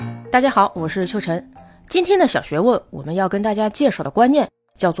大家好，我是秋晨。今天的小学问，我们要跟大家介绍的观念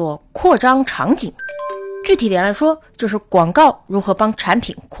叫做扩张场景。具体点来说，就是广告如何帮产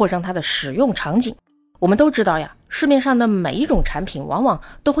品扩张它的使用场景。我们都知道呀，市面上的每一种产品往往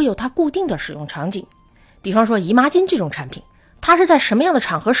都会有它固定的使用场景。比方说姨妈巾这种产品，它是在什么样的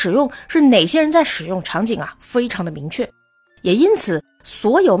场合使用，是哪些人在使用场景啊，非常的明确。也因此，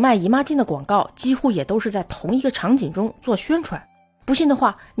所有卖姨妈巾的广告几乎也都是在同一个场景中做宣传。不信的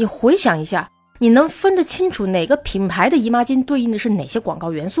话，你回想一下，你能分得清楚哪个品牌的姨妈巾对应的是哪些广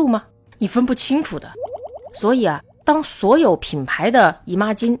告元素吗？你分不清楚的。所以啊，当所有品牌的姨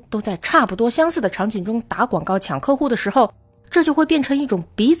妈巾都在差不多相似的场景中打广告抢客户的时候，这就会变成一种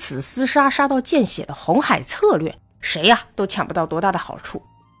彼此厮杀杀到见血的红海策略，谁呀都抢不到多大的好处。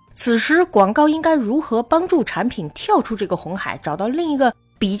此时广告应该如何帮助产品跳出这个红海，找到另一个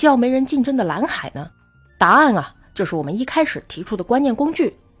比较没人竞争的蓝海呢？答案啊，就是我们一开始提出的关键工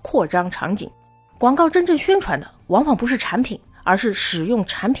具，扩张场景。广告真正宣传的往往不是产品，而是使用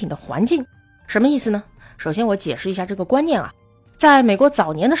产品的环境。什么意思呢？首先我解释一下这个观念啊。在美国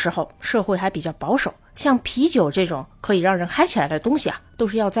早年的时候，社会还比较保守，像啤酒这种可以让人嗨起来的东西啊，都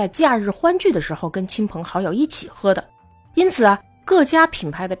是要在假日欢聚的时候跟亲朋好友一起喝的。因此啊，各家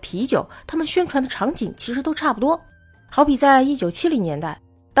品牌的啤酒他们宣传的场景其实都差不多。好比在1970年代，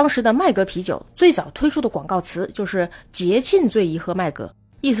当时的麦格啤酒最早推出的广告词就是节庆最宜喝麦格，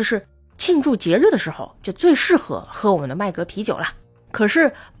意思是庆祝节日的时候就最适合喝我们的麦格啤酒了。可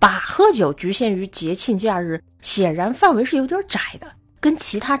是把喝酒局限于节庆假日，显然范围是有点窄的，跟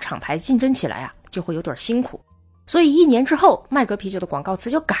其他厂牌竞争起来啊，就会有点辛苦。所以1年之后，麦格啤酒的广告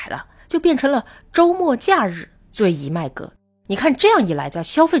词就改了，就变成了周末假日最宜麦格。你看这样一来，在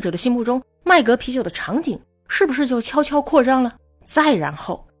消费者的心目中，麦格啤酒的场景是不是就悄悄扩张了？再然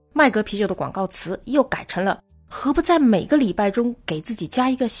后，麦格啤酒的广告词又改成了何不在每个礼拜中给自己加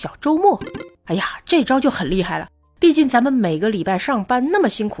一个小周末。哎呀，这招就很厉害了，毕竟咱们每个礼拜上班那么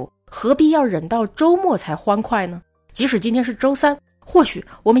辛苦，何必要忍到周末才欢快呢？即使今天是周三，或许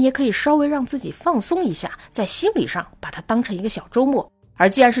我们也可以稍微让自己放松一下，在心理上把它当成一个小周末。而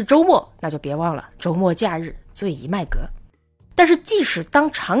既然是周末，那就别忘了周末假日最宜麦格。但是即使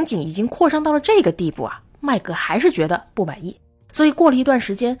当场景已经扩张到了这个地步啊，麦格还是觉得不满意。所以过了一段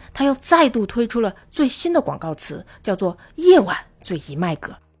时间，他又再度推出了最新的广告词，叫做夜晚最宜麦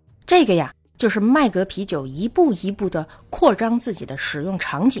格。这个呀，就是麦格啤酒一步一步的扩张自己的使用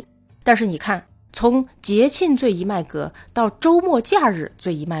场景。但是你看，从节庆最宜麦格到周末假日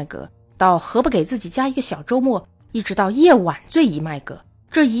最宜麦格，到何不给自己加一个小周末，一直到夜晚最宜麦格，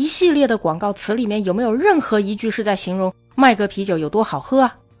这一系列的广告词里面有没有任何一句是在形容麦格啤酒有多好喝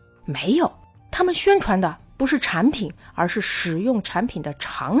啊？没有，他们宣传的不是产品，而是使用产品的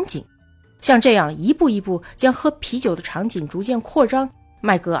场景。像这样一步一步将喝啤酒的场景逐渐扩张，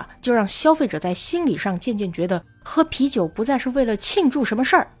麦格啊，就让消费者在心理上渐渐觉得喝啤酒不再是为了庆祝什么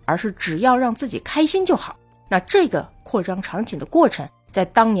事儿，而是只要让自己开心就好。那这个扩张场景的过程，在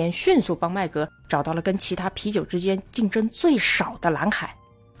当年迅速帮麦格找到了跟其他啤酒之间竞争最少的蓝海。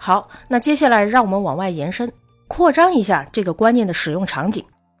好，那接下来让我们往外延伸，扩张一下这个观念的使用场景。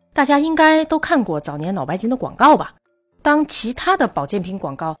大家应该都看过早年脑白金的广告吧？当其他的保健品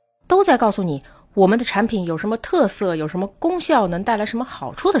广告都在告诉你我们的产品有什么特色，有什么功效，能带来什么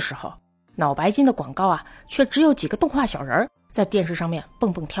好处的时候，脑白金的广告啊，却只有几个动画小人在电视上面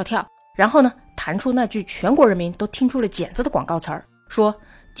蹦蹦跳跳，然后呢，弹出那句全国人民都听出了茧子的广告词儿，说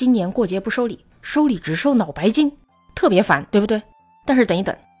今年过节不收礼，收礼只收脑白金，特别烦，对不对？但是等一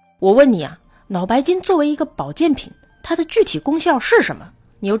等，我问你啊，脑白金作为一个保健品，它的具体功效是什么？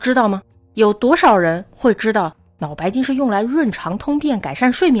你又知道吗？有多少人会知道脑白金是用来润肠通便、改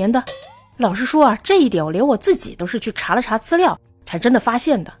善睡眠的？老实说啊，这一点连我自己都是去查了查资料才真的发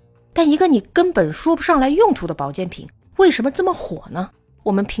现的。但一个你根本说不上来用途的保健品，为什么这么火呢？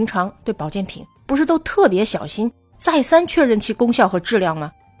我们平常对保健品不是都特别小心，再三确认其功效和质量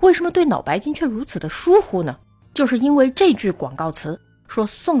吗？为什么对脑白金却如此的疏忽呢？就是因为这句广告词说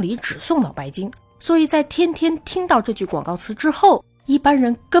送礼只送脑白金，所以在天天听到这句广告词之后，一般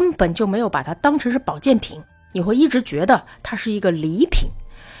人根本就没有把它当成是保健品，你会一直觉得它是一个礼品。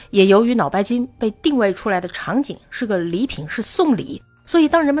也由于脑白金被定位出来的场景是个礼品，是送礼，所以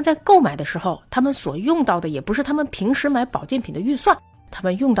当人们在购买的时候，他们所用到的也不是他们平时买保健品的预算，他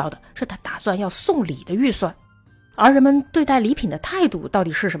们用到的是他打算要送礼的预算。而人们对待礼品的态度到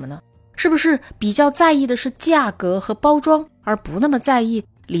底是什么呢？是不是比较在意的是价格和包装，而不那么在意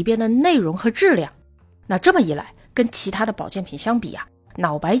里边的内容和质量？那这么一来，跟其他的保健品相比啊，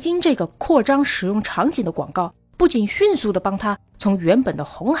脑白金这个扩张使用场景的广告不仅迅速地帮他从原本的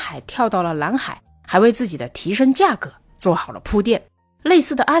红海跳到了蓝海，还为自己的提升价格做好了铺垫。类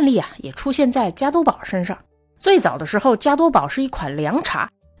似的案例啊，也出现在加多宝身上。最早的时候，加多宝是一款凉茶，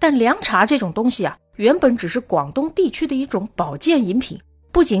但凉茶这种东西啊，原本只是广东地区的一种保健饮品，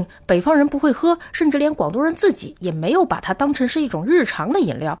不仅北方人不会喝，甚至连广东人自己也没有把它当成是一种日常的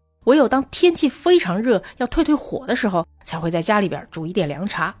饮料，唯有当天气非常热要退火的时候，才会在家里边煮一点凉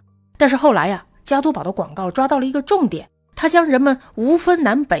茶。但是后来呀，加多宝的广告抓到了一个重点，它将人们无分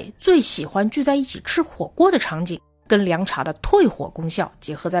南北最喜欢聚在一起吃火锅的场景跟凉茶的退火功效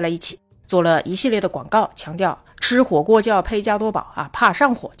结合在了一起，做了一系列的广告，强调吃火锅就要配加多宝啊，怕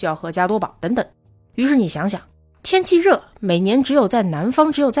上火就要喝加多宝等等。于是你想想，天气热，每年只有在南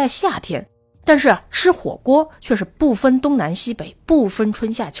方，只有在夏天，但是啊，吃火锅却是不分东南西北，不分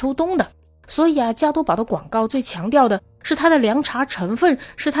春夏秋冬的。所以啊，加多宝的广告最强调的是它的凉茶成分，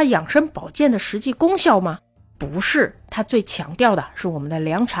是它养生保健的实际功效吗？不是，它最强调的是我们的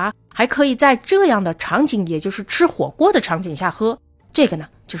凉茶还可以在这样的场景，也就是吃火锅的场景下喝。这个呢，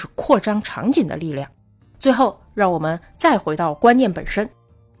就是扩张场景的力量。最后，让我们再回到观念本身。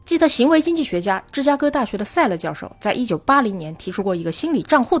记得行为经济学家芝加哥大学的塞勒教授在1980年提出过一个心理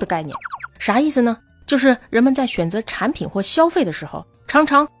账户的概念。啥意思呢？就是人们在选择产品或消费的时候，常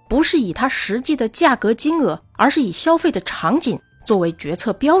常不是以它实际的价格金额，而是以消费的场景作为决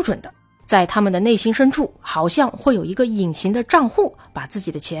策标准的。在他们的内心深处，好像会有一个隐形的账户，把自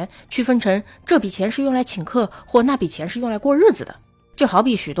己的钱区分成这笔钱是用来请客，或那笔钱是用来过日子的。就好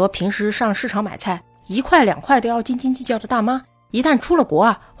比许多平时上市场买菜1块2块都要斤斤计较的大妈，一旦出了国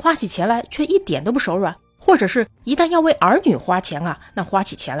啊，花起钱来却一点都不手软，或者是一旦要为儿女花钱啊，那花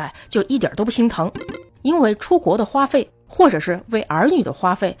起钱来就一点都不心疼。因为出国的花费，或者是为儿女的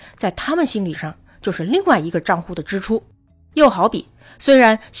花费，在他们心理上就是另外一个账户的支出。又好比，虽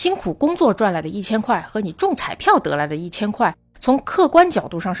然辛苦工作赚来的1000块和你中彩票得来的1000块，从客观角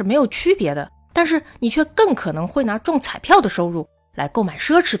度上是没有区别的，但是你却更可能会拿中彩票的收入来购买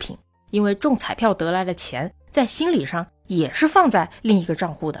奢侈品，因为中彩票得来的钱在心理上也是放在另一个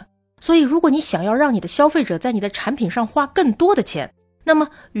账户的。所以如果你想要让你的消费者在你的产品上花更多的钱，那么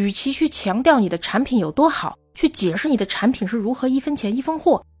与其去强调你的产品有多好，去解释你的产品是如何1分钱1分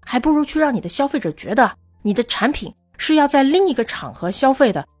货，还不如去让你的消费者觉得你的产品是要在另一个场合消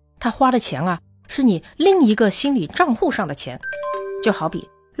费的，他花的钱啊，是你另一个心理账户上的钱。就好比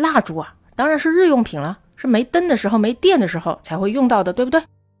蜡烛啊，当然是日用品了，是没灯的时候没电的时候才会用到的，对不对？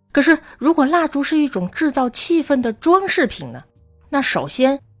可是如果蜡烛是一种制造气氛的装饰品呢，那首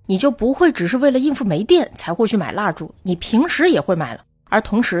先你就不会只是为了应付没电才会去买蜡烛，你平时也会买了，而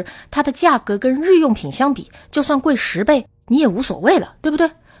同时它的价格跟日用品相比，就算贵10倍你也无所谓了，对不对？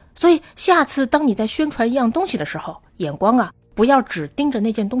所以下次当你在宣传一样东西的时候，眼光啊不要只盯着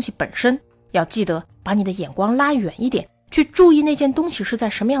那件东西本身，要记得把你的眼光拉远一点，去注意那件东西是在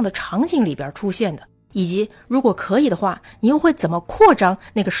什么样的场景里边出现的，以及如果可以的话，你又会怎么扩张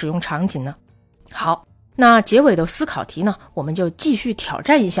那个使用场景呢？好，那结尾的思考题呢，我们就继续挑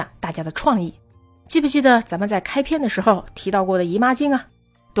战一下大家的创意。记不记得咱们在开篇的时候提到过的姨妈巾啊？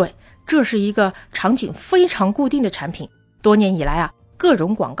对，这是一个场景非常固定的产品，多年以来啊，各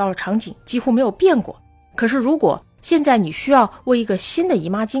种广告场景几乎没有变过。可是如果现在你需要为一个新的姨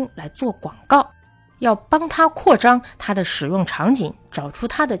妈巾来做广告，要帮它扩张它的使用场景，找出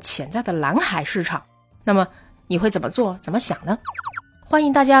它的潜在的蓝海市场，那么你会怎么做怎么想呢？欢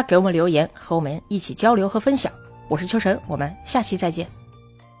迎大家给我们留言，和我们一起交流和分享。我是秋晨，我们下期再见。